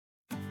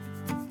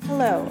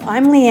Hello,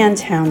 I'm Leanne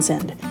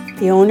Townsend,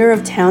 the owner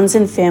of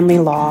Townsend Family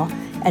Law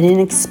and an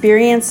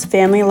experienced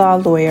family law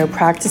lawyer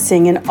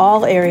practicing in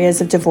all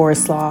areas of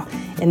divorce law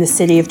in the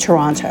city of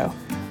Toronto.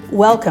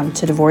 Welcome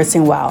to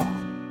Divorcing Well.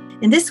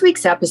 In this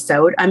week's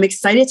episode, I'm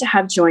excited to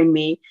have join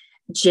me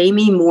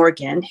Jamie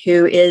Morgan,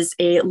 who is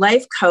a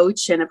life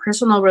coach and a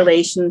personal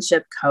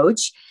relationship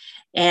coach.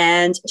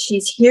 And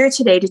she's here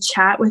today to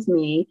chat with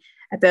me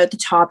about the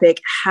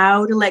topic,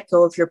 how to let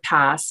go of your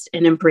past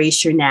and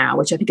embrace your now,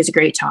 which I think is a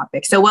great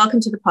topic. So welcome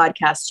to the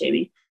podcast,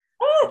 Jamie.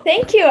 Oh,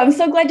 thank you. I'm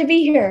so glad to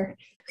be here.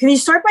 Can you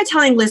start by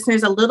telling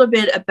listeners a little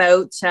bit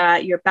about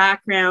your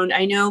background?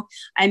 I know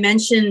I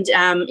mentioned,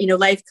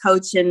 life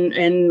coach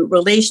and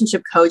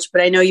relationship coach,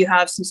 but I know you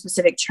have some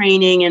specific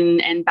training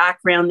and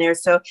background there.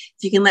 So if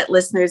you can let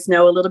listeners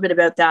know a little bit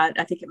about that,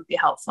 I think it would be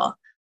helpful.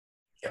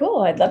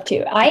 Cool. I'd love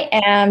to. I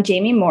am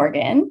Jamie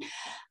Morgan.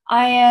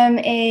 I am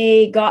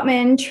a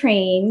Gottman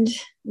trained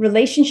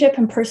relationship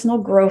and personal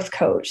growth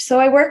coach.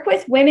 So I work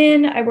with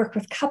women, I work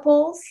with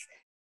couples,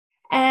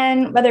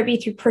 and whether it be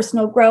through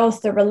personal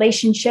growth or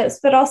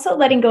relationships, but also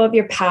letting go of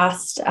your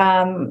past.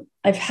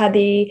 I've had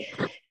the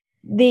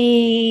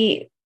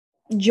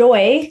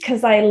joy,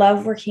 because I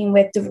love working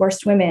with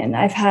divorced women.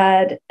 I've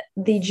had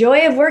the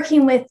joy of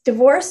working with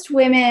divorced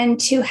women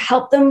to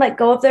help them let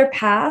go of their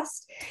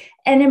past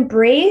and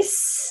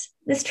embrace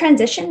this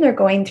transition they're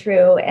going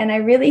through. And I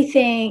really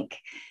think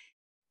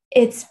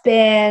it's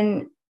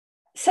been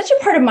such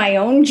a part of my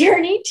own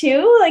journey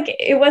too. Like,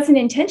 it wasn't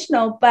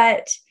intentional,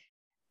 but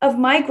of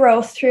my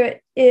growth through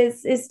it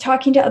is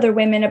talking to other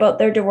women about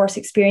their divorce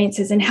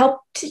experiences and helping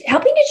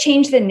to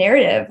change the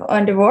narrative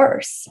on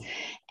divorce.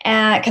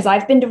 Because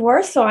I've been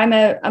divorced, so I'm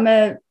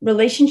a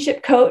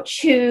relationship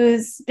coach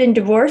who's been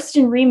divorced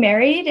and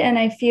remarried, and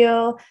I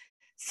feel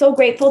so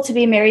grateful to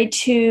be married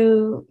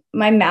to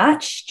my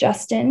match,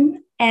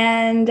 Justin.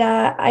 And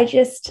I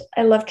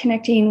love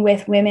connecting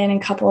with women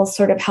and couples,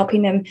 sort of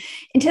helping them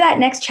into that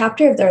next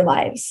chapter of their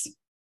lives.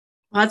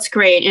 Well, that's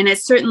great. And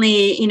it's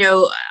certainly,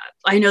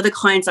 I know the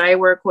clients I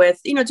work with,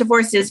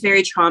 divorce is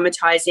very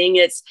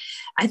traumatizing.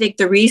 I think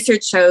the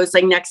research shows,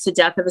 like, next to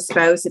death of a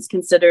spouse, it's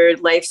considered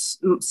life's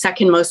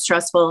second most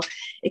stressful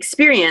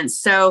experience.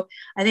 So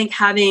I think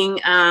having,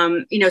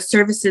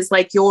 services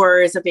like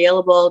yours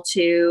available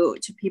to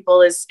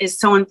people is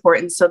so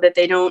important, so that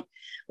they don't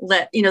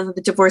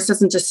the divorce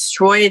doesn't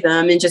destroy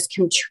them and just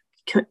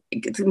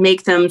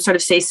make them sort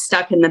of stay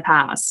stuck in the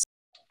past.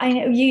 I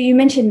know you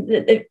mentioned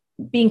that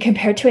being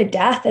compared to a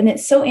death, and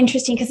it's so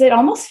interesting because it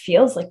almost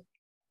feels like,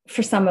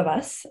 for some of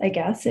us, I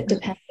guess it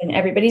depends, and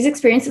everybody's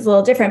experience is a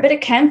little different, but it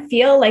can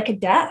feel like a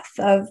death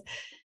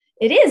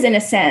it is, in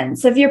a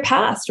sense, of your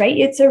past, right?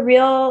 It's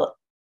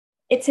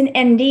an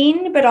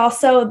ending, but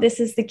also, this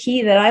is the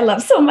key that I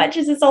love so much,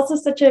 is it's also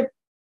such a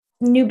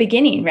new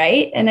beginning,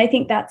 right? And I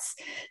think that's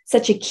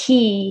such a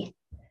key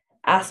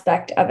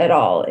aspect of it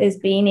all, is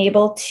being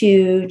able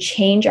to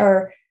change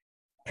our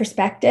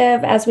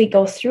perspective as we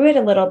go through it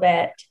a little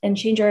bit, and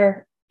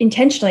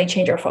intentionally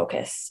change our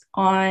focus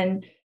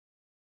on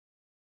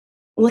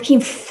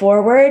looking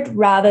forward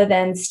rather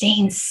than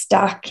staying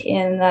stuck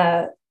in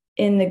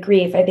the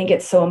grief. I think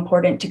it's so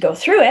important to go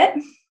through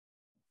it,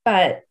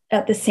 but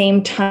at the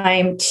same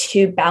time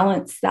to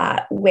balance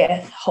that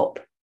with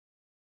hope.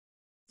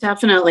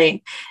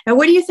 Definitely. And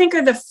what do you think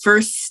are the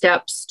first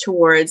steps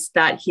towards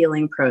that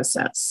healing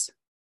process?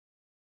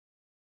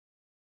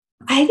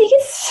 I think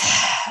it's,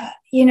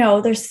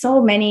 there's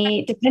so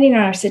many, depending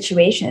on our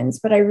situations,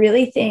 but I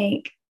really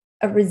think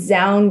a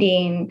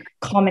resounding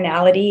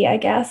commonality, I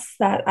guess,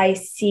 that I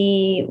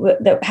see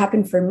that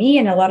happened for me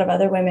and a lot of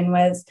other women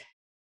was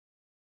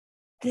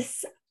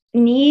this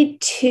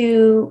need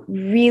to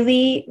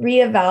really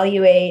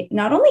reevaluate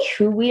not only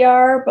who we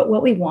are, but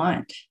what we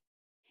want.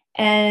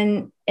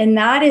 And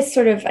that is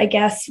sort of, I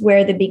guess,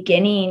 where the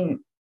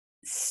beginning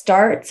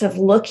starts, of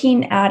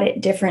looking at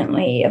it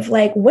differently, of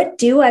like, what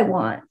do I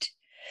want?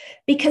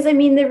 Because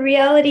the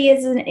reality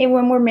is,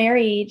 when we're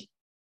married,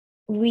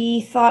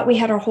 we thought we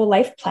had our whole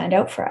life planned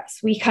out for us.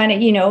 We kind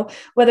of,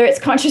 whether it's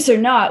conscious or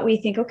not, we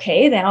think,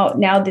 okay,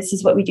 now this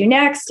is what we do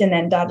next. And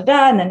then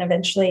and then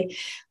eventually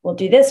we'll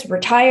do this,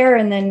 retire,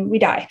 and then we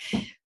die.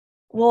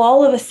 Well,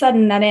 all of a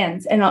sudden that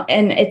ends. And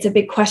it's a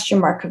big question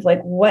mark of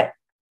like, what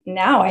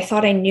now? I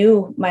thought I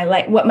knew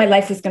what my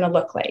life was going to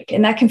look like.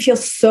 And that can feel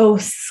so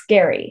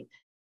scary.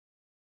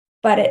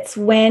 But it's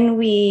when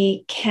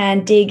we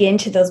can dig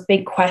into those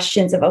big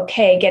questions of,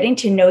 okay, getting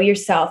to know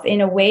yourself in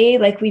a way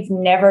like we've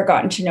never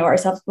gotten to know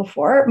ourselves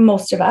before.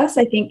 Most of us,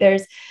 I think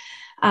there's,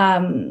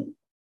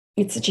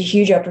 it's such a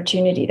huge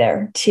opportunity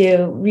there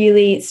to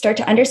really start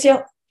to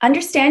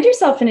understand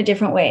yourself in a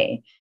different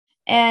way,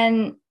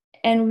 and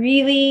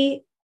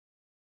really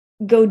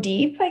go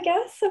deep, I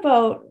guess,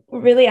 about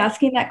really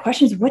asking that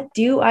question is, what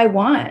do I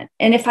want?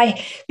 And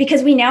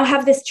because we now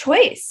have this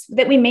choice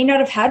that we may not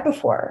have had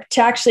before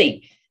to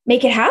actually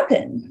make it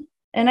happen.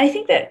 And I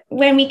think that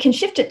when we can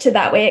shift it to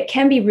that way, it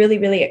can be really,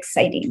 really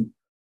exciting.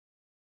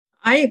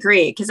 I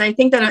agree, because I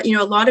think that,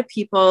 a lot of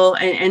people,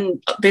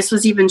 and this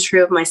was even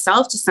true of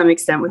myself to some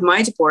extent with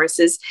my divorce,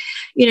 is,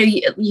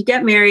 you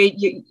get married,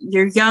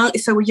 you're young.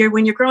 So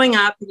when you're growing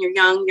up and you're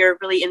young, you're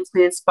really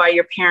influenced by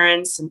your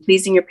parents and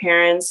pleasing your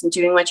parents and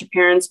doing what your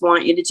parents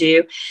want you to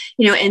do,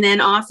 and then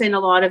often a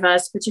lot of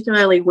us,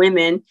 particularly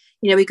women,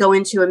 we go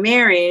into a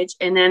marriage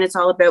and then it's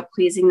all about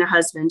pleasing the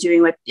husband,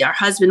 doing what our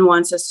husband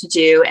wants us to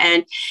do.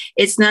 And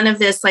it's none of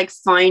this like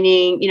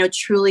finding,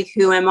 truly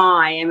who am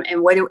I,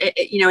 and what do,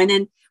 and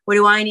then what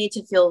do I need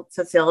to feel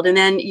fulfilled? And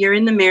then you're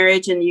in the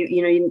marriage and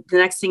the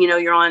next thing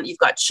you've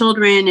got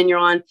children and you're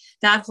on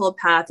that whole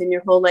path, and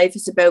your whole life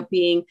is about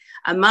being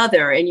a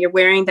mother, and you're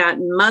wearing that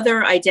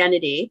mother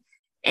identity.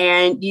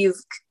 And you've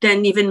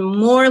then even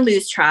more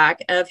lose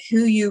track of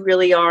who you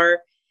really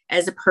are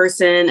as a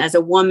person, as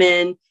a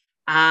woman,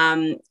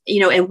 and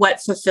what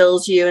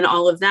fulfills you and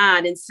all of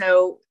that. And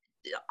so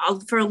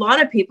for a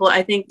lot of people,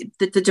 I think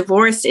that the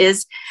divorce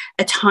is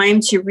a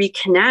time to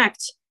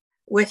reconnect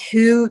with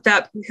who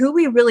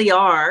we really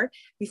are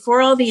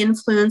before all the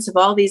influence of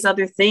all these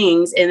other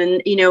things. And,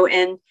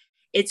 and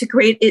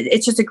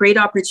it's just a great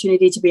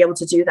opportunity to be able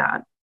to do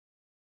that.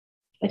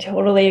 I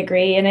totally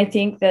agree. And I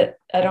think that,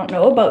 I don't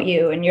know about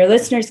you, and your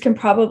listeners can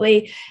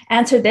probably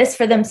answer this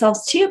for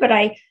themselves too, but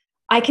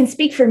I can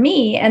speak for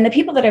me and the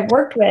people that I've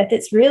worked with.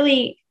 It's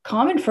really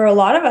common for a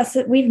lot of us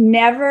that we've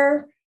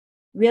never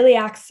really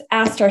asked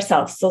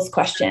ourselves those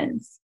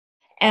questions.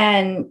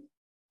 And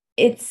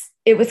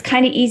it was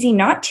kind of easy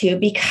not to,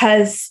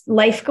 because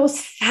life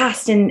goes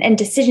fast and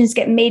decisions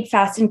get made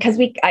fast. And because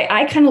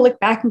I kind of look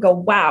back and go,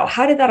 wow,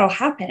 how did that all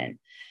happen?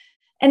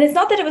 And it's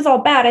not that it was all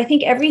bad. I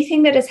think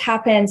everything that has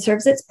happened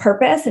serves its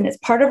purpose, and it's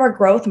part of our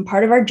growth and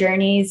part of our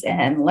journeys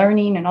and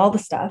learning and all the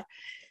stuff.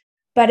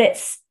 But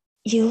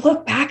you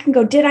look back and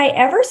go, did I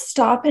ever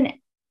stop and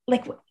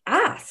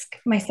ask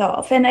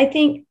myself? And I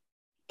think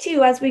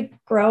too, as we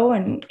grow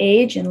and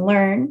age and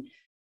learn,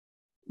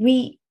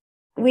 we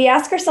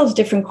ask ourselves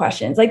different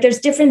questions. Like, there's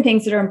different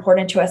things that are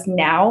important to us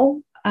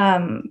now,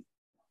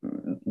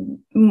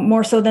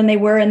 more so than they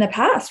were in the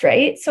past,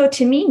 right? So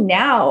to me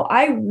now,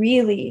 I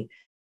really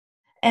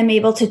am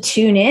able to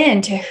tune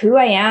in to who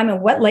I am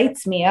and what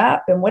lights me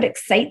up and what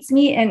excites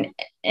me, and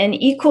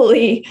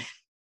equally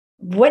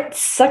what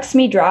sucks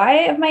me dry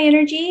of my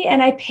energy.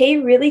 And I pay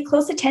really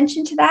close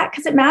attention to that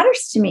because it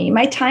matters to me.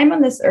 My time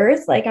on this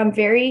earth, I'm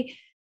very,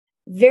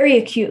 very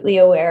acutely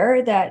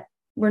aware that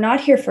we're not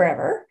here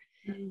forever.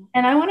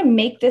 And I want to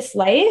make this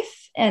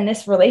life and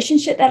this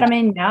relationship that I'm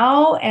in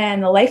now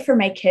and the life for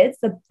my kids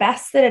the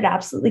best that it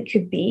absolutely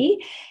could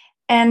be.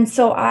 And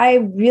so I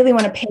really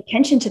want to pay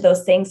attention to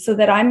those things so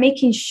that I'm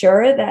making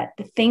sure that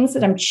the things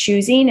that I'm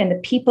choosing and the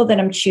people that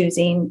I'm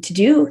choosing to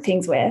do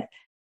things with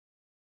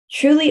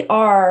truly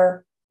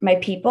are my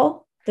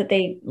people, that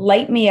they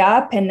light me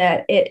up, and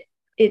that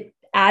it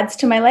adds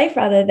to my life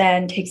rather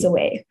than takes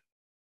away.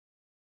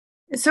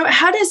 So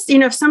how does,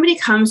 if somebody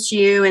comes to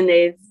you and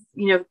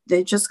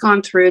they've just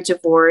gone through a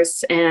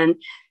divorce and,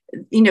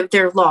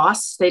 they're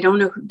lost, they don't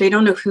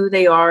know who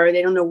they are,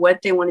 they don't know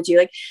what they want to do.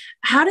 Like,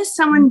 how does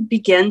someone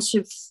begin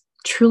to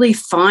truly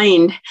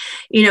find,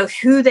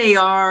 who they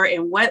are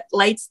and what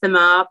lights them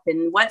up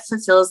and what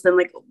fulfills them?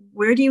 Like,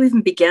 where do you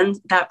even begin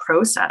that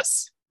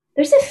process?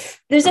 There's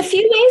a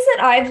few ways that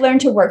I've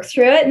learned to work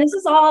through it. And this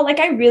is all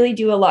I really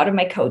do a lot of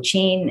my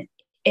coaching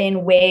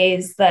in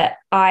ways that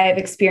I've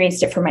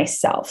experienced it for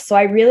myself. So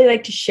I really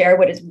like to share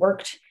what has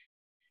worked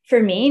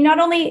for me, not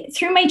only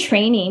through my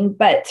training,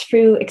 but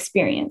through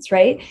experience,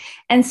 right?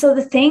 And so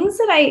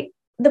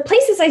the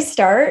places I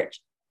start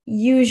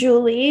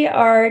usually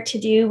are to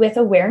do with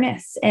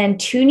awareness and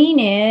tuning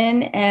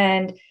in,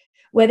 and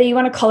whether you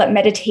want to call it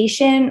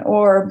meditation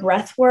or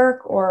breath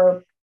work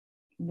or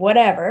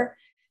whatever,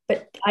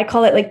 but I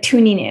call it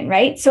tuning in,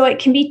 right? So it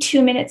can be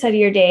 2 minutes out of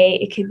your day.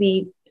 It could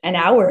be an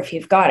hour if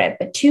you've got it,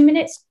 but 2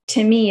 minutes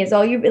to me is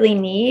all you really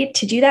need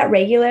to do that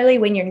regularly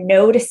when you're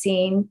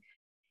noticing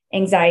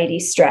anxiety,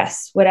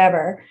 stress,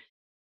 whatever,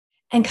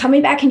 and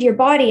coming back into your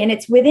body. And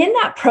it's within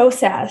that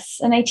process.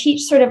 And I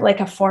teach sort of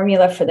a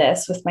formula for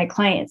this with my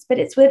clients, but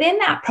it's within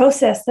that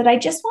process that I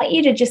just want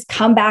you to just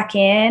come back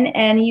in,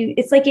 and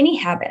it's like any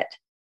habit,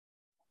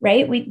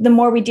 right? The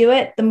more we do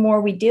it,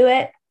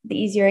 the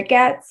easier it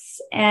gets,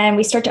 and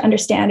we start to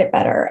understand it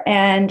better.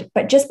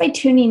 But just by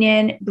tuning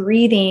in,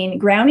 breathing,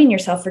 grounding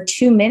yourself for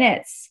 2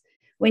 minutes,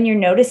 when you're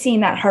noticing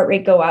that heart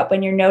rate go up,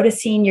 when you're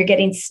noticing you're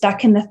getting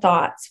stuck in the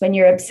thoughts, when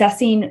you're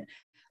obsessing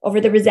over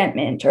the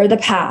resentment or the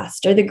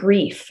past or the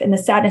grief and the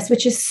sadness,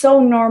 which is so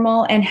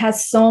normal and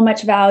has so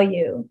much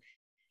value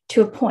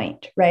to a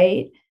point,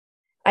 right?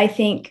 I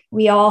think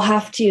we all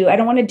have to, I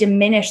don't want to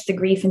diminish the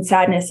grief and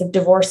sadness of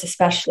divorce,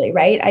 especially,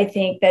 right? I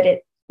think that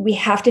we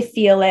have to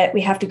feel it, we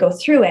have to go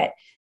through it.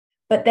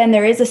 But then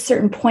there is a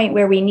certain point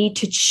where we need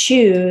to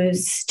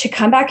choose to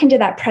come back into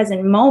that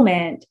present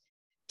moment,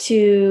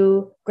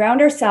 to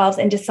ground ourselves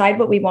and decide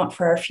what we want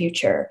for our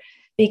future,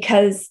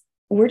 because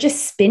we're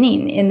just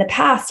spinning in the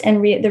past.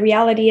 And the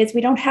reality is we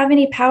don't have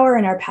any power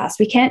in our past.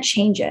 We can't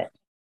change it.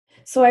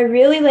 So I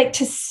really like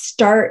to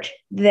start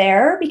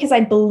there because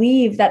I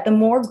believe that the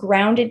more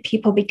grounded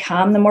people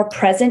become, the more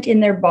present in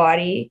their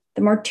body,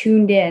 the more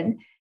tuned in,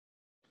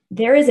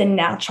 there is a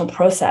natural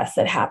process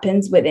that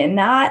happens within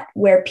that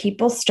where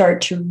people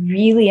start to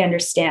really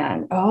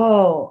understand,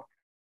 oh,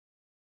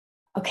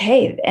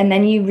 okay. And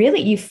then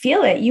you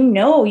feel it,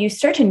 you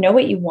start to know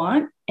what you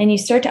want and you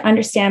start to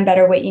understand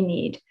better what you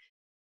need.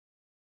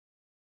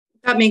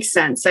 That makes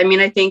sense. I mean,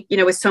 I think,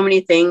 with so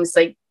many things,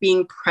 like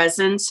being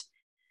present,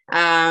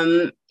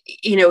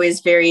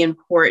 is very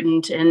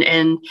important.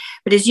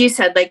 But as you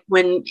said, like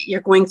when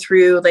you're going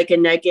through like a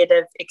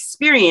negative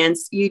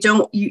experience,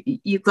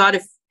 you've got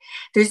to,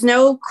 there's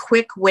no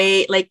quick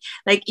way,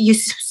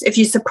 if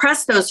you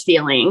suppress those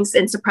feelings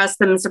and suppress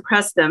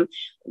them,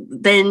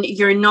 then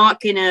you're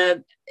not going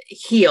to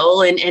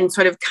heal and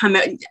sort of come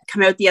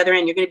out the other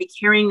end. You're going to be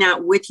carrying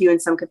that with you in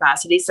some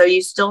capacity. So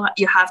you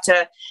have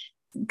to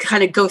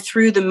kind of go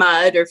through the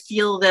mud or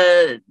feel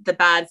the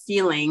bad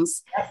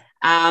feelings,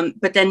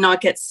 but then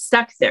not get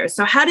stuck there.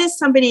 So how does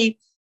somebody,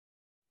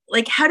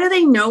 how do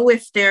they know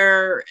if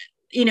they're,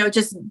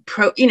 just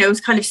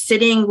kind of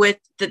sitting with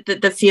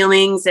the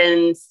feelings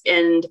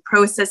and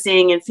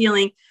processing and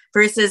feeling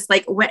versus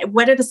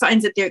what are the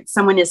signs that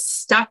someone is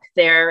stuck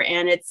there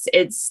and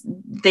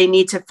they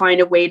need to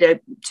find a way to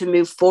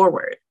move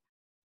forward?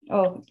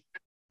 Oh,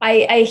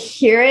 I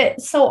hear it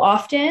so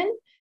often.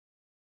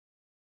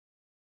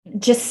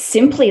 Just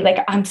simply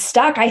I'm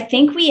stuck. I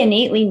think we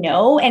innately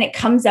know, and it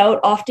comes out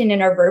often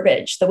in our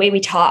verbiage, the way we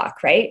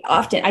talk, right?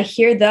 Often I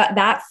hear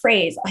that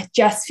phrase, I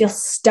just feel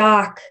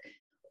stuck.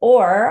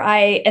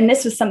 And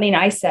this was something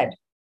I said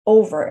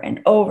over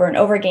and over and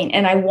over again.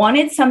 And I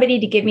wanted somebody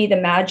to give me the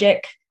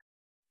magic,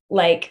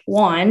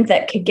 wand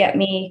that could get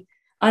me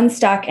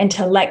unstuck and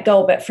to let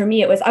go. But for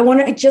me, it was,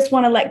 I just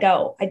want to let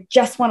go. I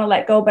just want to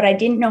let go, but I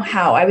didn't know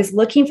how. I was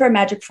looking for a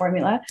magic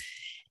formula.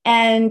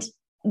 And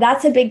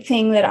that's a big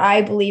thing that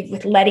I believe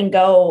with letting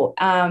go.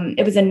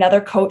 It was another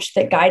coach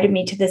that guided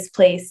me to this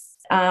place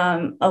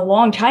a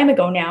long time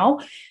ago now.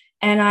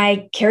 And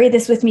I carry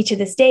this with me to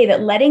this day,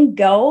 that letting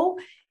go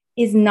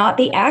is not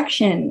the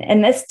action.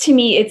 And this, to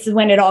me, it's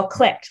when it all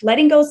clicked.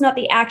 Letting go is not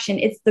the action.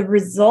 It's the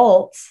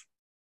result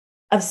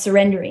of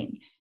surrendering.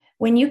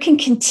 When you can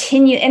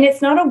continue, and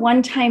it's not a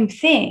one-time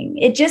thing,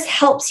 it just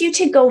helps you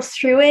to go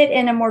through it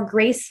in a more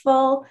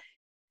graceful,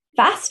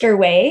 faster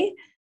way.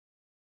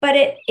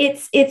 But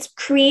it's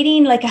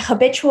creating a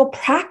habitual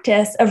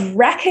practice of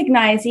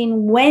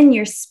recognizing when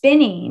you're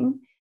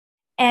spinning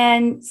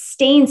and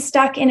staying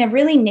stuck in a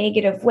really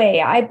negative way.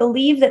 I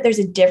believe that there's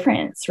a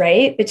difference,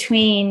 right,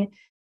 between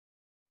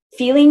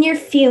feeling your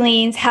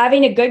feelings,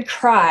 having a good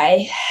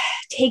cry,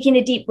 taking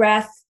a deep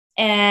breath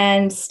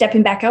and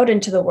stepping back out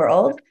into the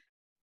world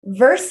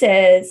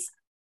versus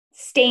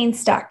staying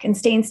stuck.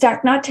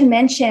 Not to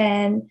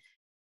mention,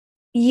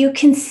 you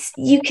can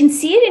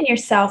see it in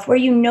yourself where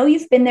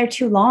you've been there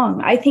too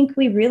long. I think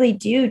we really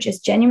do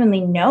just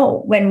genuinely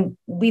know when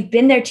we've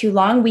been there too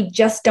long. We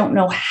just don't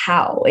know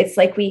how. It's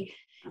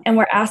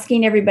we're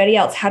asking everybody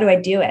else, how do I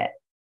do it?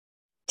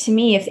 To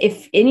me,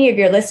 if any of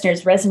your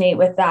listeners resonate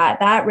with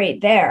that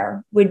right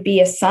there would be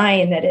a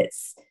sign that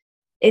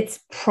it's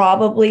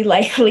probably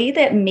likely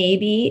that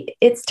maybe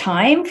it's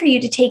time for you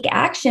to take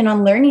action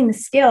on learning the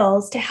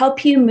skills to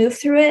help you move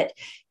through it,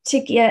 to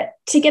get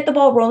the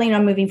ball rolling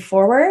on moving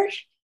forward,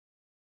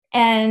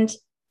 and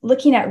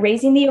looking at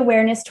raising the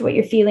awareness to what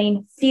you're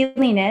feeling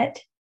it,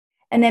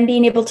 and then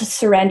being able to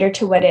surrender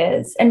to what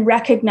is, and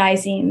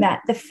recognizing that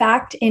the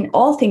fact in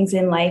all things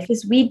in life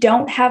is we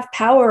don't have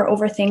power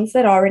over things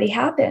that already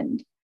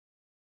happened.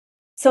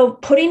 So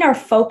putting our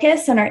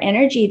focus and our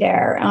energy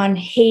there on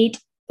hate,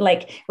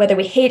 whether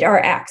we hate our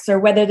ex or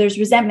whether there's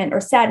resentment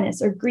or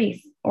sadness or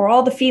grief or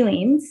all the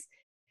feelings,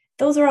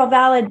 those are all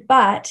valid,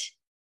 but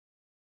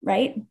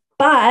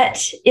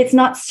it's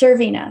not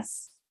serving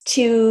us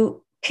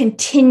to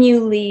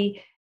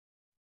continually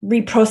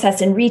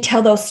reprocess and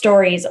retell those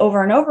stories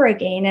over and over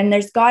again. And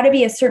there's got to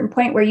be a certain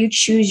point where you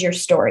choose your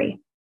story,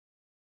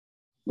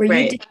 where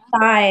you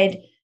decide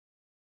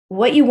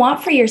what you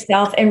want for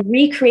yourself and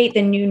recreate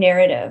the new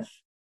narrative.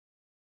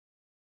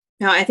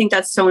 No, I think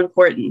that's so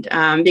important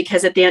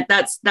because at the end,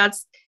 that's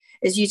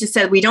as you just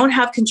said, we don't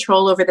have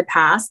control over the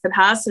past. The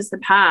past is the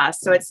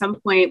past. So at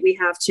some point we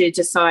have to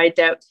decide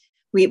that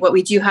what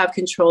we do have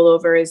control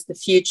over is the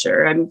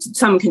future.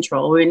 Some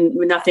control, when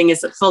nothing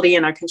is fully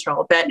in our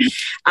control, but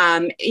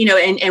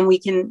and we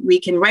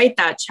can write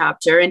that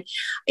chapter. And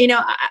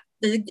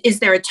is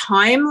there a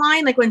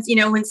timeline?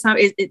 When some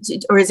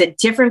or is it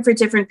different for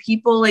different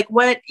people?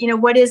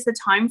 What is the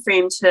time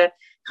frame to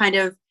kind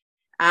of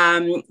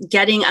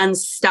getting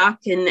unstuck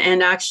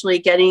and actually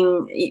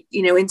getting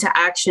into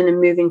action and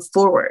moving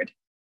forward?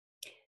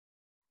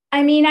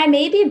 I mean, I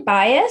may be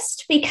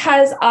biased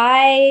because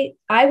I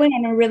went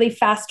on a really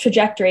fast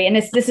trajectory, and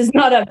this is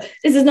not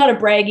a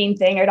bragging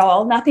thing at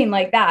all, nothing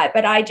like that.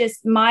 But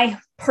my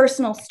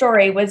personal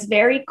story was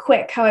very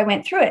quick how I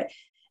went through it.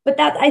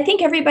 But I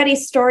think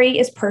everybody's story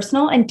is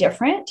personal and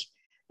different.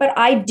 But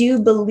I do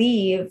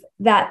believe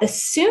that the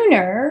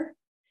sooner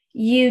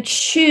you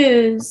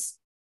choose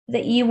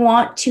that you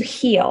want to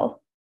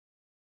heal,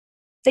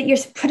 that you're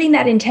putting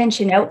that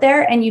intention out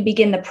there and you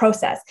begin the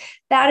process.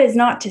 That is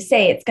not to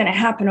say it's going to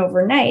happen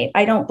overnight.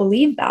 I don't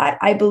believe that.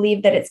 I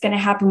believe that it's going to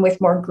happen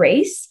with more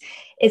grace.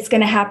 It's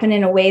going to happen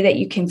in a way that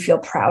you can feel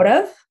proud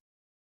of,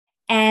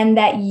 and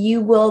that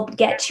you will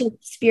get to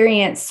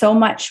experience so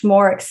much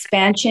more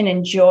expansion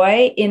and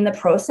joy in the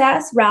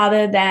process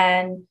rather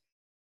than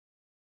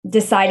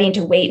deciding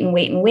to wait and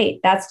wait and wait.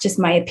 That's just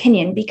my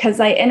opinion, because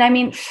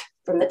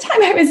from the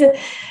time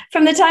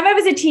I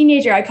was a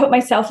teenager, I put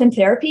myself in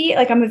therapy.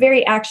 Like, I'm a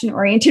very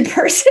action-oriented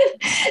person.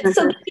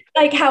 So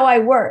like how I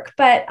work,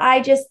 but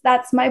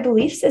that's my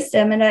belief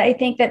system. And I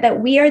think that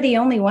we are the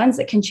only ones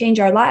that can change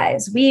our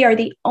lives. We are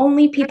the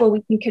only people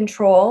we can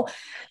control,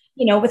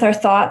 with our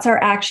thoughts,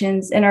 our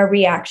actions, and our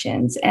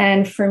reactions.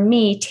 And for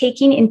me,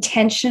 taking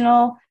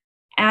intentional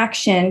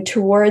action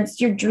towards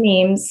your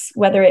dreams,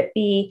 whether it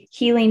be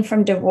healing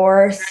from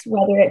divorce,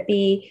 whether it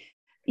be,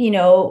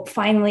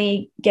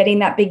 finally getting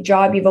that big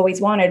job you've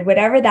always wanted,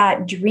 whatever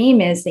that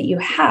dream is that you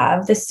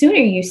have, the sooner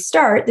you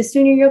start, the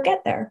sooner you'll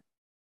get there.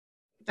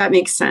 That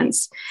makes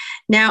sense.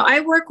 Now,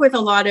 I work with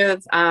a lot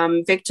of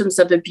victims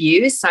of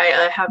abuse.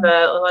 I have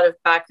a lot of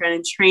background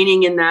and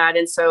training in that.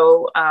 And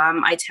so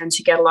I tend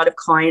to get a lot of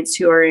clients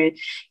who are,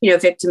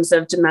 victims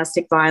of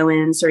domestic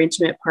violence or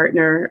intimate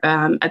partner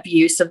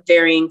abuse of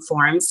varying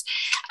forms.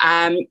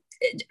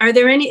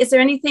 Is there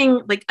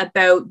anything like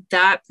about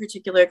that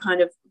particular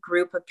kind of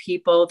group of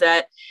people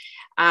that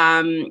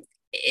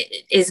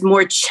is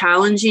more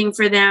challenging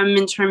for them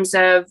in terms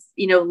of,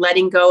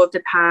 letting go of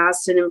the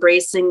past and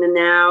embracing the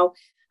now?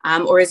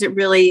 Or is it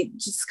really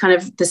just kind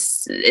of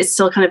this, it's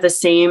still kind of the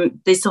same,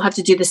 they still have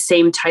to do the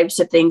same types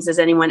of things as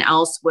anyone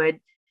else would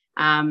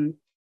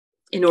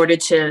in order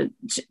to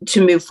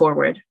move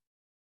forward?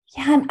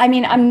 Yeah,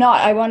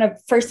 I want to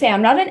first say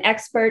I'm not an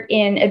expert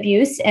in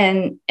abuse,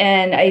 and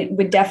I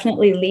would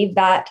definitely leave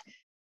that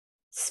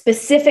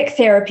specific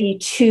therapy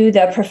to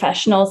the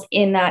professionals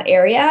in that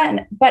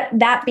area. But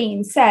that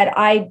being said,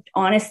 I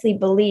honestly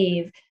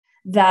believe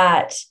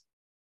that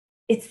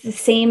it's the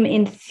same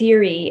in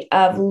theory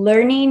of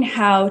learning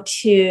how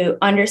to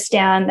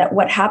understand that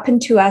what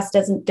happened to us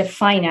doesn't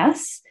define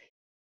us,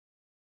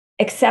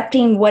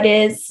 accepting that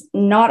it's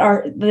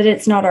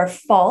not our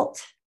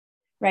fault,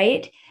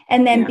 right?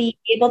 And then being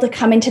able to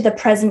come into the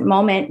present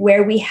moment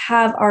where we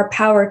have our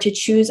power to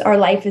choose our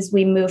life as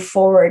we move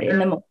forward in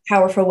the most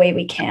powerful way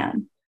we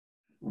can.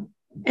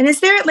 And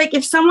is there, like,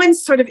 if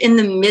someone's sort of in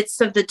the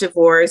midst of the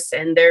divorce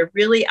and they're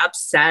really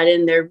upset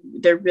and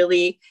they're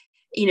really,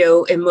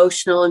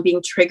 emotional and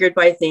being triggered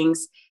by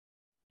things,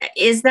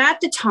 is that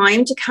the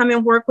time to come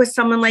and work with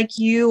someone like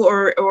you,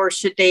 or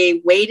should they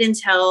wait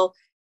until,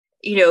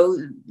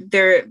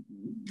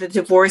 the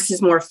divorce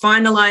is more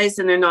finalized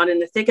and they're not in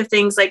the thick of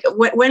things? Like,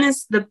 when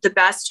is the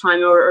best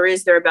time, or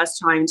is there a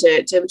best time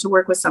to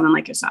work with someone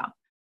like yourself?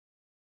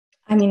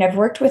 I've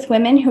worked with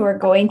women who are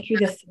going through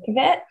the thick of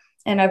it.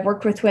 And I've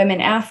worked with women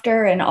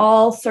after, and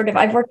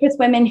I've worked with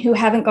women who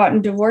haven't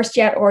gotten divorced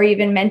yet or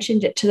even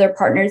mentioned it to their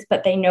partners,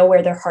 but they know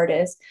where their heart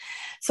is.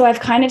 So I've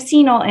kind of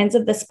seen all ends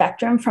of the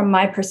spectrum from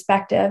my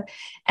perspective.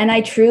 And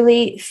I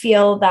truly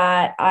feel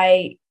that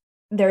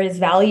there is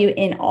value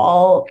in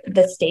all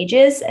the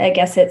stages. I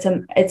guess it's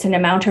an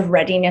amount of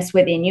readiness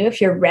within you.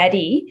 If you're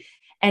ready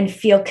and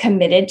feel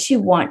committed to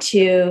want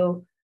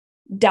to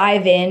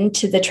dive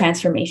into the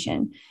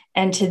transformation,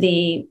 and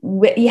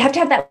you have to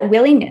have that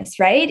willingness,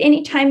 right?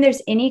 Anytime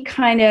there's any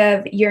kind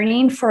of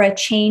yearning for a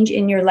change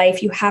in your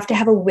life, you have to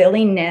have a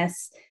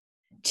willingness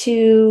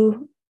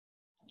to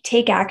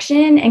take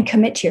action and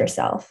commit to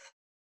yourself.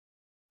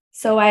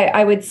 So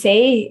I would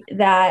say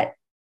that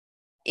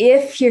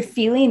if you're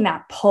feeling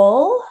that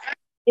pull,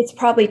 it's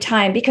probably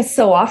time, because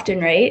so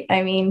often, right?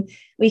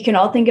 We can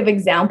all think of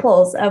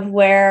examples of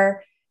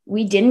where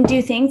we didn't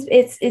do things.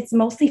 It's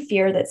mostly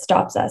fear that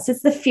stops us.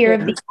 It's the fear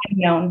of the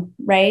unknown,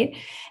 right?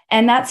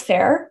 And that's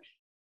fair.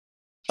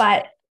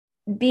 But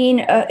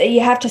you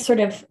have to sort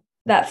of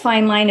that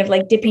fine line of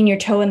like dipping your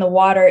toe in the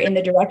water in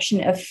the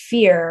direction of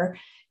fear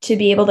to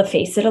be able to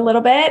face it a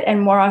little bit. And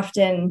more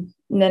often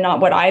than not,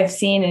 what I've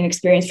seen and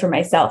experienced for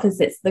myself is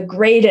it's the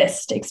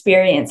greatest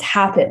experience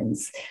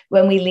happens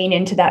when we lean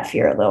into that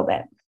fear a little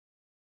bit.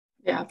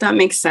 Yeah, that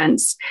makes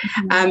sense.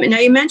 And now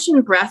you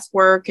mentioned breath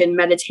work and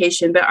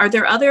meditation, but are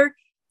there other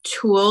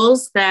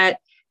tools that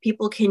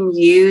people can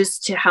use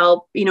to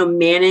help,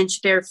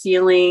 manage their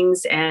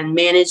feelings and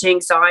manage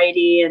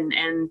anxiety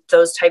and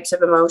those types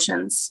of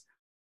emotions?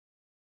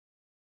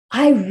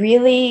 I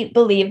really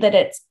believe that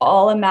it's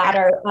all a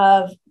matter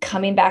of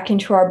coming back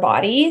into our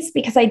bodies,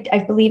 because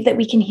I believe that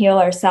we can heal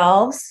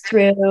ourselves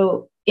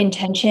through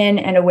intention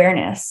and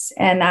awareness.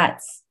 And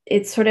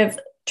it's sort of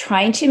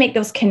trying to make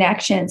those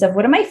connections of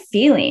what am I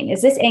feeling?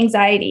 Is this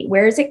anxiety?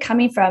 Where is it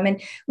coming from?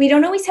 And we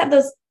don't always have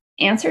those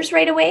answers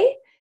right away,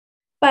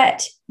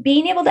 but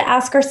being able to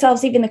ask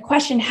ourselves even the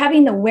question,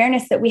 having the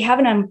awareness that we have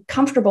an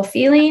uncomfortable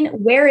feeling,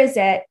 where is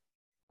it?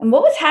 And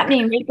what was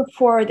happening right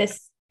before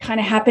this kind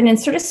of happened? And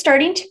sort of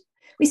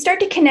we start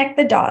to connect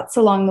the dots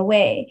along the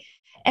way.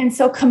 And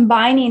so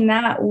combining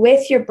that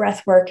with your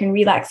breath work and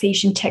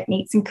relaxation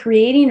techniques and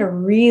creating a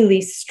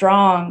really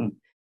strong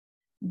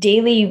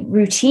daily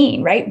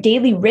routine, right?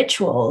 Daily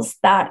rituals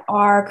that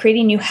are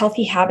creating new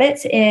healthy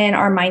habits in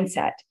our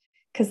mindset.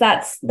 Because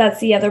that's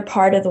the other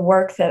part of the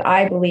work that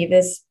I believe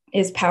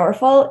is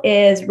powerful,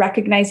 is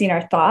recognizing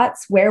our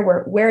thoughts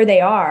where they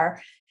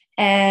are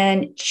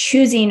and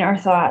choosing our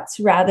thoughts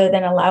rather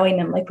than allowing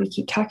them, like we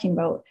keep talking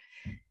about,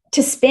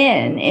 to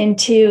spin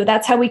into.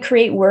 That's how we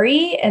create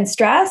worry and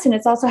stress. And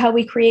it's also how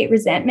we create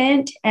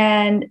resentment,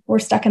 and we're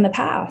stuck in the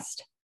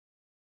past.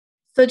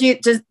 So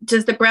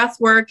does the breath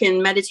work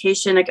and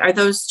meditation, like, are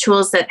those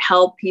tools that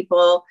help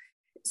people,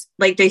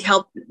 like they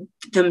help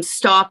them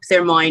stop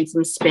their mind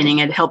from spinning?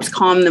 It helps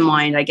calm the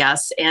mind, I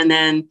guess. And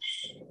then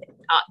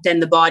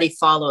the body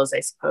follows, I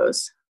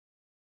suppose.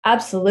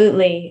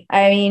 Absolutely.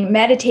 I mean,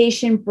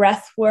 meditation,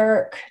 breath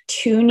work,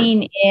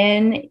 tuning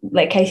in,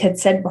 like I had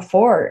said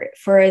before,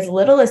 for as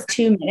little as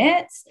 2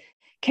 minutes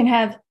can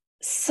have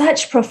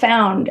such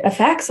profound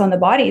effects on the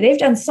body. They've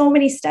done so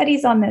many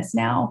studies on this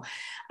now.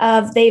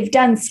 They've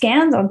done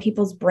scans on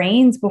people's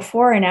brains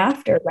before and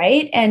after,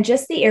 right? And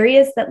just the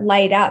areas that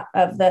light up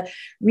of the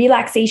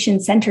relaxation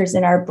centers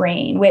in our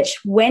brain, which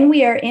when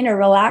we are in a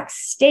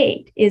relaxed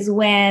state is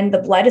when the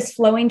blood is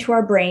flowing to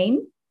our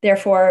brain.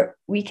 Therefore,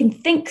 we can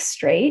think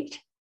straight,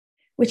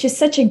 which is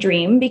such a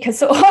dream because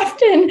so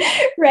often,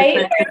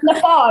 right,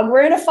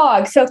 we're in a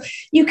fog. So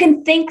you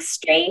can think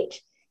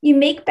straight, you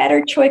make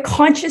better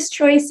conscious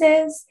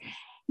choices,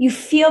 you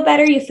feel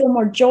better, you feel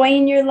more joy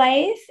in your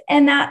life.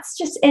 And that's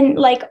just in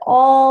like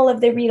all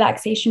of the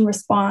relaxation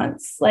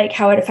response, like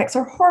how it affects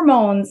our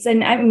hormones.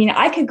 And I mean,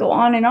 I could go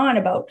on and on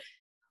about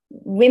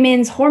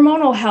women's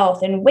hormonal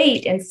health and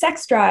weight and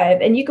sex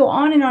drive, and you go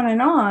on and on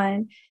and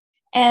on.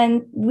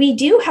 And we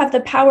do have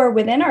the power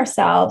within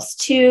ourselves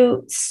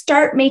to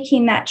start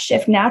making that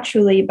shift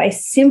naturally by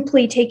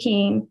simply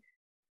taking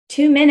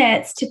 2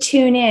 minutes to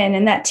tune in.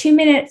 And that 2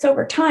 minutes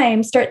over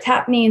time starts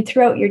happening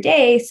throughout your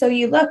day. So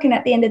you look, and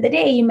at the end of the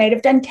day, you might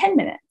have done 10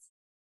 minutes,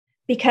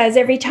 because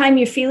every time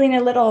you're feeling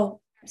a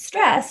little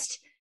stressed,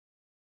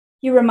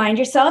 you remind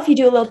yourself, you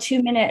do a little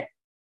 2-minute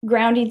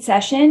grounding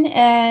session.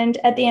 And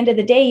at the end of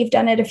the day, you've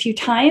done it a few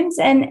times,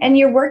 and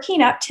you're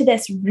working up to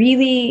this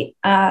really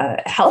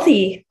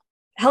healthy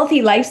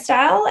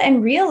lifestyle,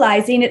 and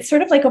realizing it's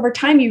sort of like over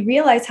time, you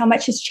realize how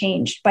much has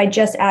changed by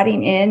just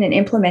adding in and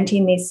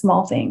implementing these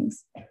small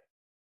things.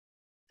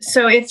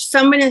 So if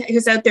someone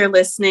who's out there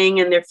listening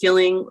and they're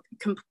feeling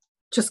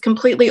just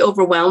completely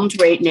overwhelmed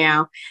right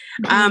now,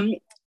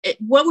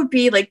 what would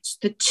be like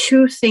the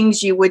 2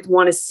 things you would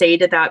want to say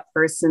to that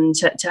person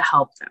to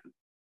help them?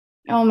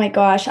 Oh my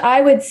gosh, I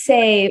would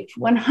say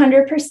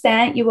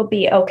 100% you will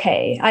be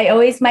okay. I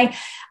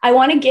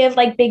want to give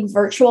like big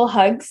virtual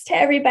hugs to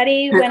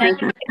everybody when I've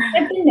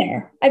been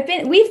there.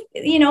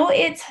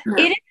 It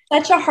is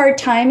such a hard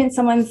time in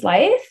someone's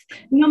life,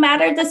 no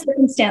matter the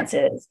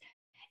circumstances.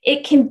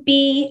 It can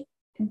be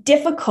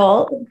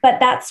difficult,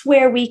 but that's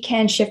where we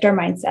can shift our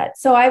mindset.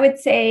 So I would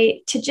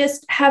say to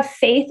just have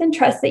faith and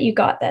trust that you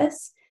got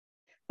this,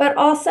 but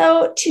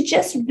also to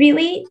just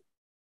really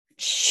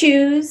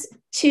choose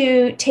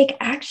to take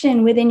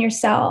action within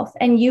yourself.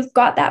 And you've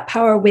got that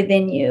power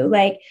within you.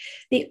 Like,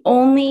 the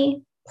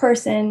only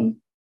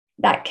person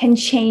that can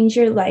change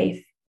your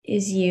life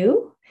is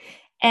you.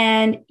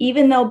 And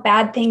even though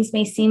bad things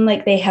may seem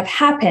like they have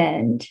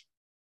happened,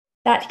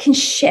 that can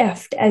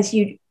shift as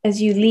you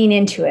lean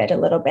into it a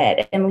little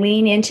bit and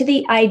lean into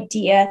the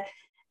idea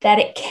that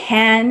it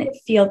can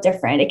feel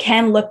different. It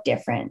can look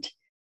different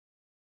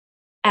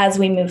as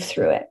we move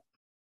through it.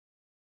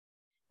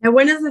 Now,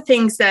 one of the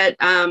things that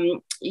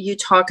you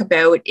talk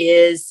about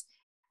is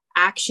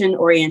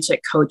action-oriented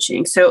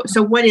coaching. So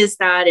what is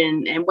that,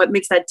 and what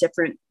makes that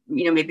different,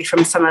 maybe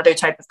from some other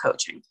type of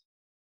coaching?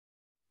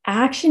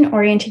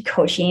 Action-oriented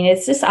coaching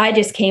is I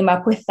just came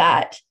up with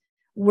that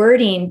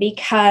wording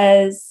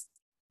because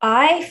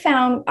I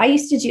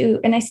used to do,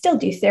 and I still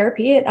do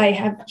therapy. I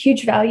have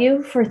huge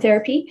value for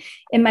therapy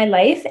in my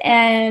life.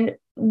 And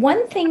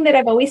one thing that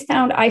I've always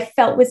found I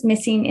felt was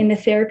missing in the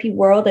therapy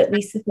world, at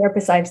least the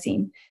therapists I've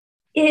seen,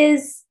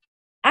 is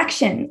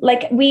action.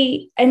 Like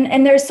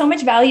and there's so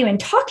much value in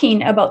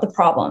talking about the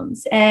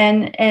problems,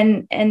 and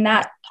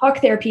that talk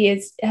therapy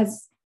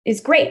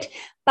is great.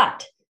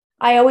 But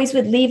I always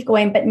would leave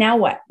going, but now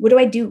what? What do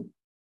I do?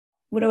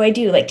 What do I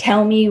do? Like,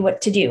 tell me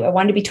what to do. I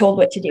want to be told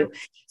what to do.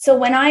 So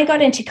when I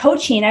got into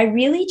coaching, I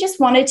really just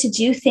wanted to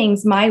do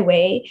things my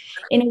way,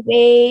 in a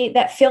way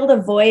that filled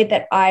a void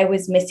that I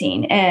was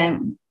missing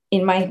and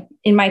in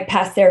my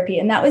past therapy.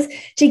 And that was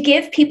to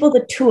give people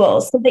the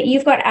tools so that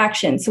you've got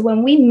action. So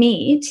when we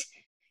meet,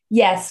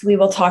 yes, we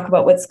will talk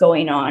about what's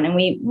going on, and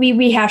we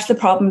rehash the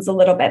problems a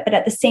little bit. But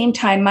at the same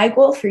time, my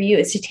goal for you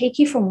is to take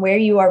you from where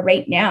you are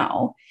right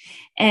now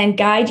and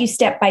guide you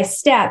step by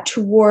step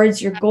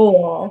towards your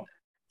goal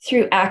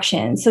through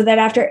action, so that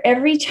after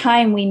every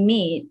time we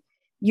meet,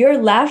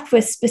 you're left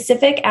with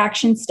specific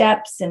action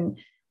steps and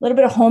a little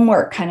bit of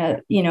homework kind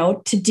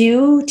of, to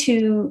do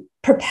to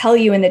propel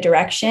you in the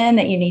direction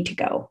that you need to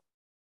go.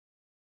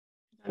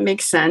 That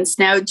makes sense.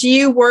 Now, do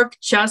you work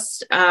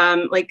just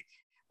like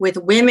with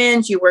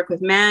women? Do you work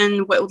with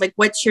men?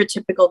 What's your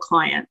typical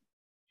client?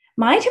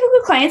 My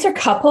typical clients are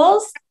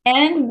couples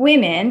and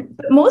women.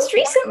 But most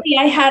recently,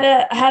 I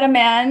had a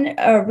man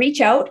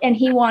reach out, and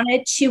he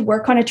wanted to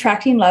work on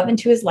attracting love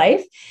into his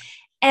life.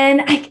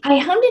 And I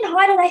hummed and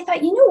hawed, and I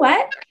thought, you know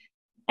what?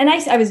 And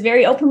I was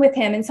very open with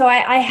him. And so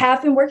I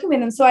have been working with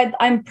him. So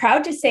I'm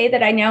proud to say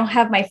that I now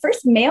have my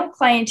first male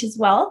client as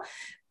well.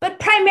 But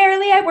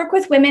primarily, I work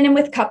with women and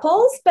with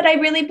couples. But I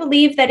really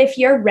believe that if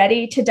you're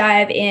ready to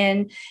dive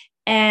in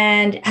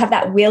and have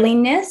that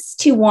willingness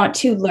to want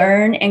to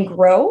learn and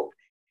grow,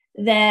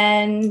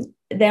 then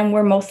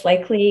we're most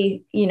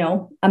likely,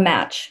 a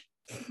match.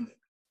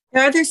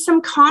 Are there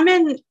some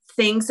common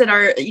things that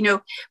are,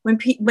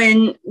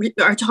 when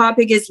our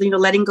topic is,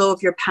 letting go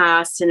of your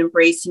past and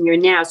embracing your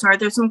now. So are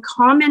there some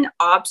common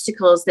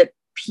obstacles that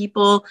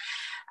people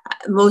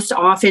most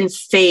often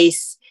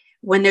face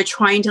when they're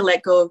trying to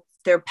let go of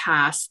their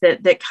past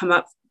that come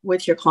up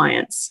with your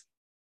clients?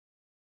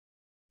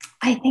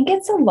 I think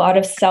it's a lot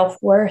of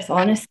self-worth.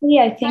 Honestly,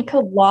 I think a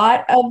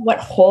lot of what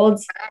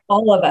holds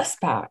all of us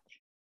back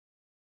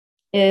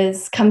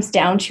comes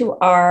down to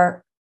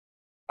our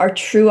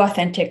true,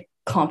 authentic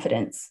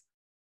confidence.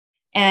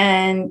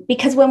 And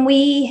because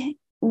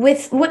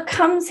with what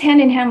comes hand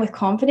in hand with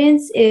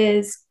confidence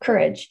is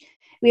courage.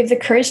 We have the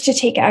courage to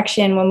take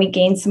action when we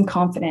gain some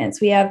confidence.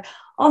 We have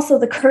also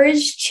the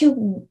courage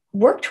to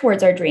work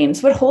towards our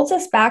dreams. What holds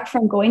us back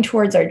from going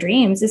towards our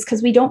dreams is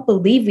because we don't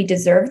believe we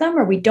deserve them,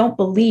 or we don't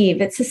believe.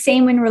 It's the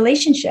same in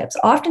relationships.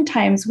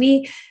 Oftentimes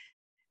we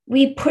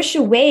push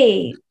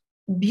away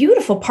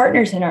beautiful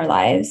partners in our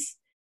lives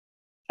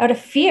out of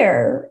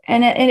fear.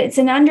 And it's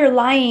an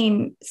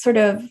underlying sort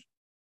of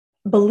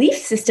belief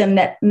system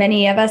that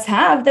many of us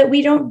have, that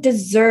we don't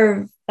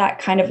deserve that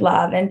kind of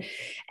love.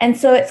 And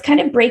so it's kind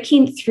of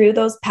breaking through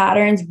those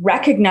patterns,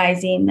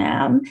 recognizing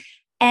them,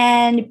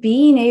 and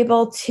being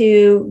able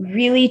to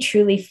really,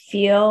 truly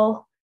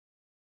feel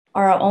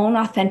our own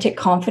authentic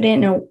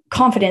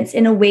confidence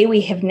in a way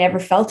we have never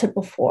felt it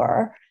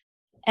before.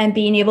 And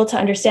being able to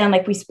understand,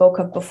 like we spoke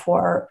of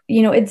before,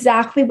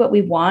 exactly what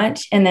we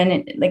want, and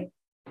then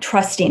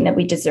trusting that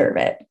we deserve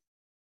it.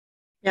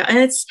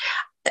 Yeah.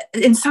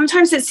 And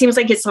sometimes it seems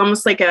like it's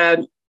almost like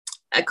a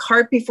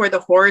cart before the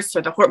horse,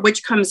 or the horse,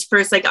 which comes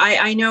first. Like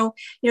I know,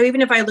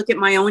 even if I look at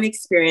my own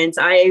experience,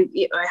 I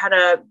had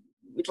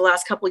the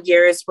last couple of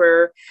years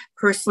were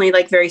personally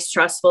very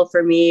stressful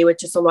for me, with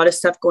just a lot of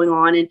stuff going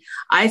on. And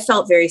I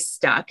felt very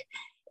stuck.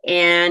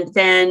 And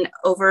then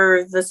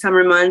over the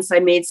summer months, I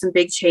made some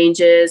big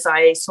changes.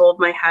 I sold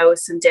my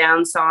house and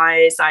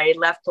downsized. I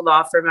left the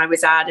law firm I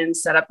was at and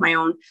set up my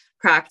own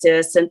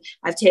practice. And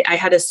I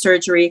had a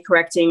surgery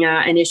correcting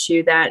an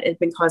issue that had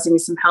been causing me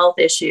some health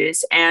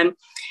issues. And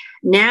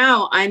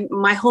now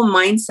my whole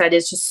mindset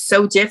is just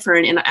so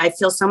different, and I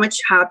feel so much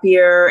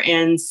happier,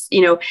 and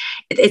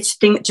it's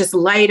just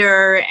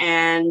lighter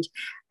and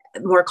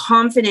more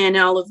confident and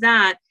all of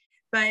that.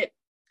 But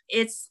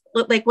it's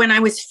like when I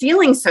was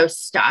feeling so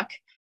stuck,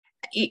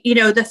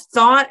 the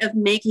thought of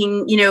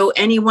making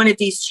any one of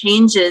these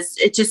changes,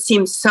 it just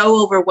seems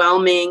so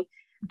overwhelming.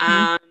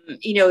 Mm-hmm.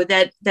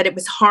 That it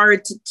was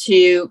hard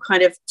to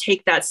kind of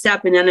take that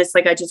step. And then it's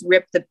like I just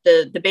ripped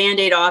the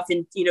Band-Aid off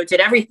and did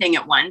everything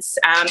at once.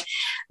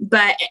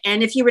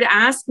 And if you were to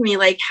ask me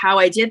how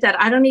I did that,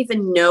 I don't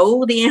even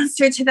know the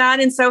answer to that.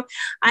 And so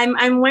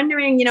I'm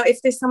wondering,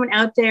 if there's someone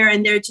out there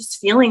and they're just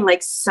feeling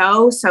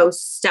so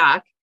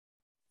stuck,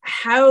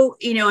 how,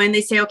 and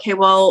they say, okay,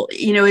 well,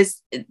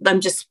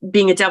 I'm just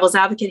being a devil's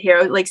advocate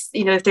here.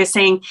 If they're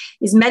saying,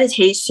 is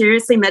meditation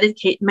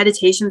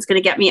is going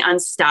to get me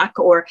unstuck,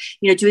 or,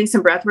 doing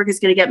some breath work is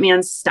going to get me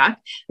unstuck.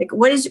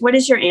 What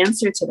is your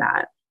answer to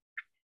that?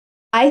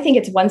 I think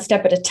it's one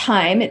step at a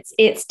time.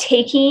 It's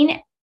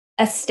taking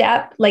a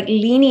step,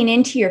 leaning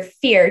into your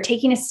fear,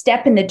 taking a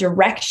step in the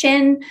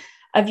direction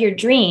of your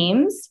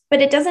dreams.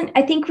 But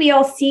I think we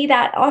all see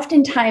that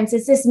oftentimes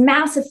it's this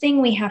massive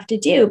thing we have to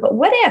do. But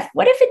what if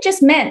it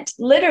just meant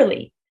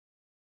literally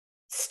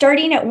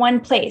starting at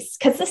one place?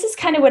 Because this is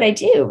kind of what I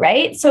do,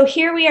 right? So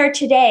here we are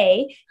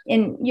today,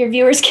 and your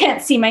viewers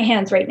can't see my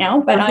hands right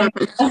now, but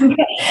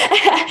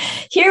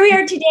here we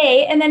are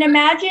today. And then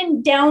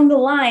imagine down the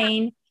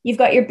line, you've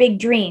got your big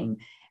dream.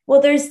 Well,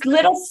 there's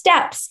little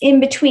steps in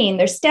between.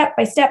 There's step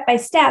by step by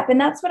step.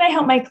 And that's what I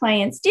help my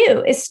clients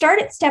do, is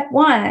start at step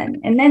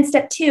 1 and then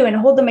step 2, and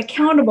hold them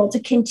accountable to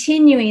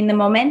continuing the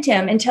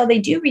momentum until they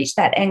do reach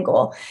that end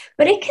goal.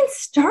 But it can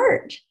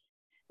start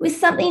with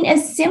something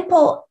as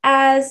simple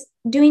as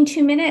doing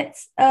 2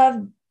 minutes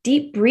of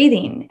deep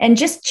breathing and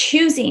just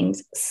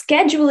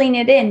scheduling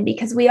it in,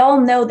 because we all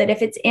know that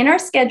if it's in our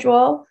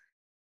schedule,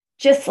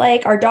 just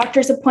like our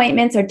doctor's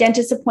appointments, our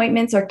dentist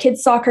appointments, our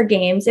kids' soccer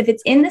games, if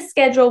it's in the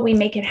schedule, we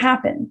make it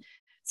happen.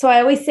 So I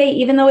always say,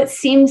 even though it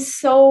seems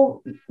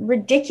so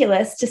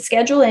ridiculous to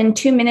schedule in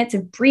 2 minutes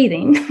of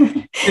breathing,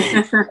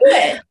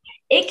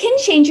 it can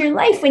change your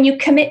life when you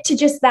commit to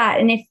just that.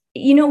 And if,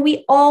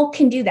 we all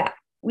can do that.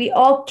 we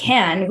all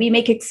can. We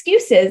make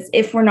excuses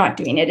if we're not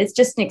doing it. It's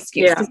just an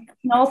excuse. Yeah. We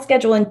can all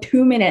schedule in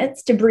 2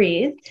 minutes to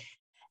breathe.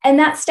 And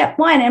that's step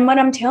one. And what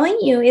I'm telling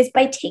you is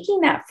by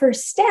taking that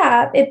first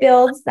step, it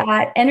builds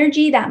that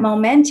energy, that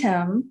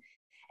momentum,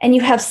 and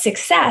you have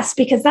success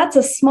because that's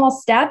a small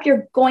step.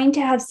 You're going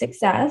to have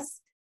success.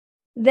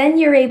 Then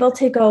you're able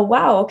to go,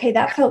 wow, okay,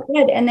 that felt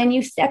good. And then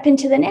you step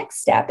into the next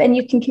step and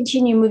you can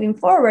continue moving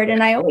forward.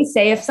 And I always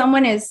say, if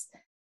someone is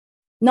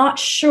not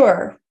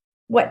sure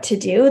what to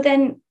do,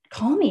 then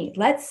call me.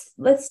 Let's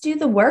do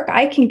the work.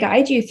 I can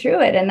guide you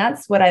through it. And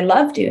that's what I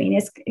love doing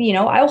is,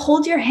 I'll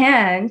hold your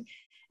hand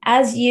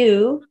as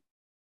you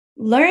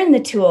learn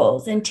the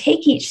tools and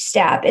take each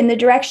step in the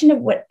direction of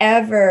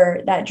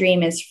whatever that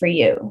dream is for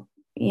you.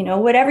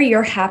 Whatever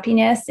your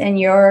happiness and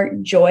your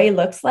joy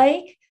looks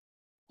like,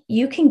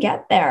 you can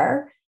get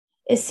there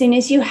as soon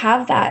as you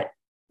have that,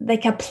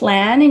 like a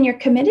plan and you're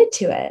committed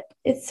to it.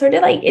 It's sort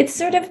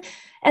of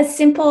as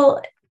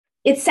simple.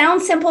 It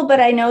sounds simple, but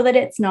I know that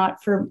it's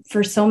not for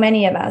so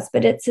many of us,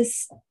 but it's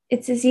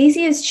as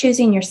easy as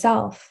choosing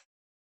yourself.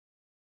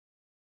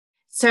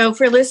 So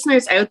for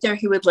listeners out there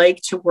who would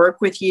like to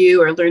work with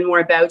you or learn more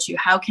about you,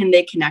 how can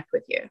they connect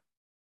with you?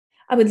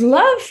 I would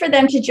love for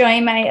them to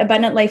join my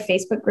Abundant Life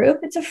Facebook group.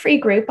 It's a free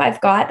group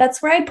I've got.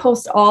 That's where I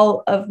post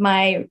all of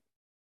my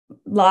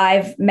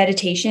live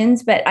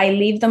meditations, but I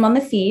leave them on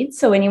the feed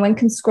so anyone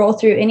can scroll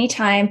through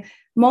anytime.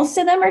 Most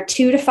of them are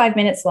 2 to 5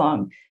 minutes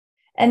long.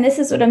 And this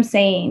is what I'm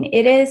saying.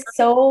 It is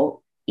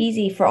so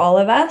easy for all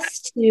of us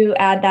to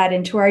add that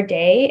into our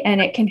day,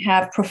 and it can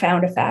have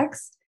profound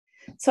effects.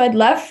 So I'd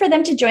love for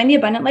them to join the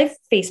Abundant Life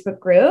Facebook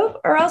group,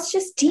 or else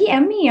just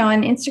DM me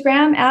on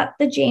Instagram at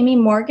the Jamie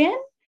Morgan,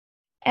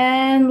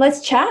 and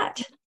let's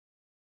chat.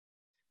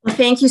 Well,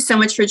 thank you so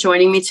much for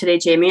joining me today,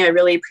 Jamie. I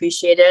really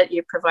appreciate it.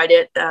 You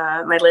provided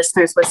my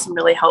listeners with some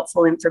really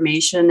helpful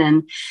information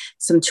and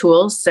some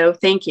tools. So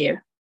thank you.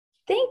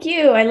 Thank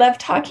you. I love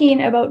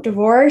talking about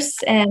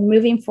divorce and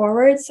moving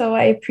forward. So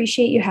I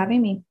appreciate you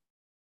having me.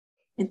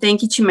 And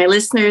thank you to my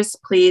listeners.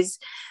 Please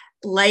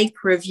like,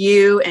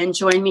 review, and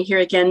join me here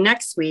again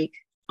next week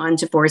on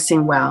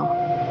Divorcing Well.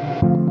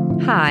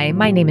 Hi,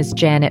 my name is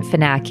Janet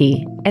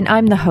Finacki, and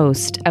I'm the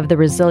host of the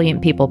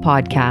Resilient People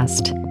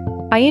podcast.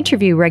 I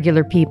interview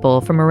regular people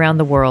from around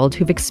the world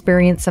who've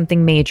experienced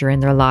something major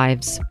in their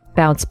lives,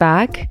 bounced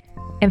back,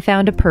 and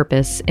found a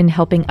purpose in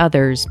helping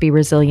others be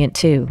resilient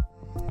too.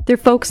 They're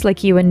folks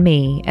like you and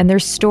me, and their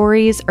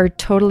stories are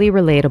totally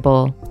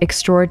relatable,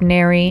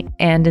 extraordinary,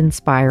 and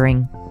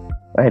inspiring.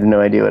 I had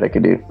no idea what I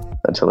could do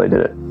until I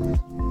did it.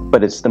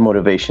 But it's the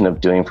motivation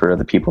of doing for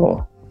other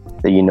people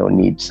that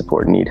need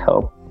support, need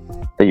help,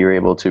 that you're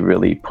able to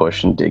really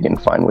push and dig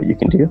and find what you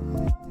can do.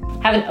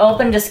 Have an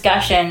open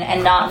discussion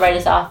and not write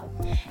us off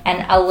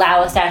and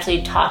allow us to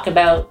actually talk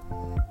about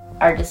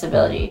our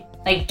disability.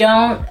 Like,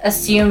 don't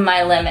assume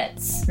my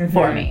limits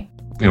for me.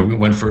 We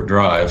went for a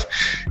drive,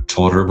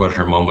 told her what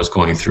her mom was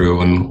going through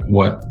and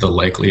what the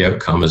likely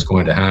outcome is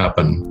going to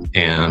happen.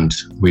 And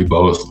we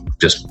both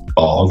just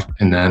bawled.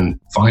 And then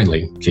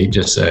finally, Kate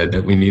just said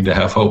that we need to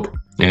have hope.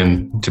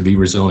 And to be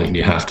resilient,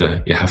 you have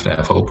to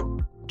have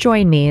hope.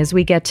 Join me as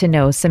we get to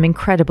know some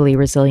incredibly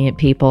resilient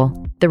people.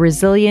 The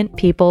Resilient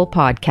People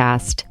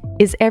podcast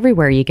is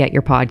everywhere you get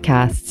your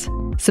podcasts.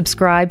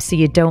 Subscribe so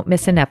you don't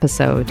miss an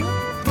episode.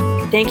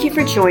 Thank you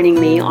for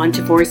joining me on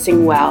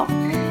Divorcing Well.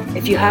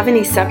 If you have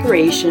any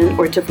separation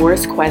or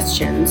divorce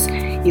questions,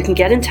 you can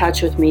get in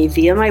touch with me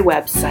via my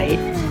website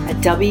at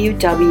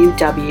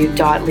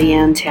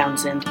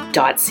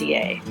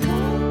www.leannetownsend.ca.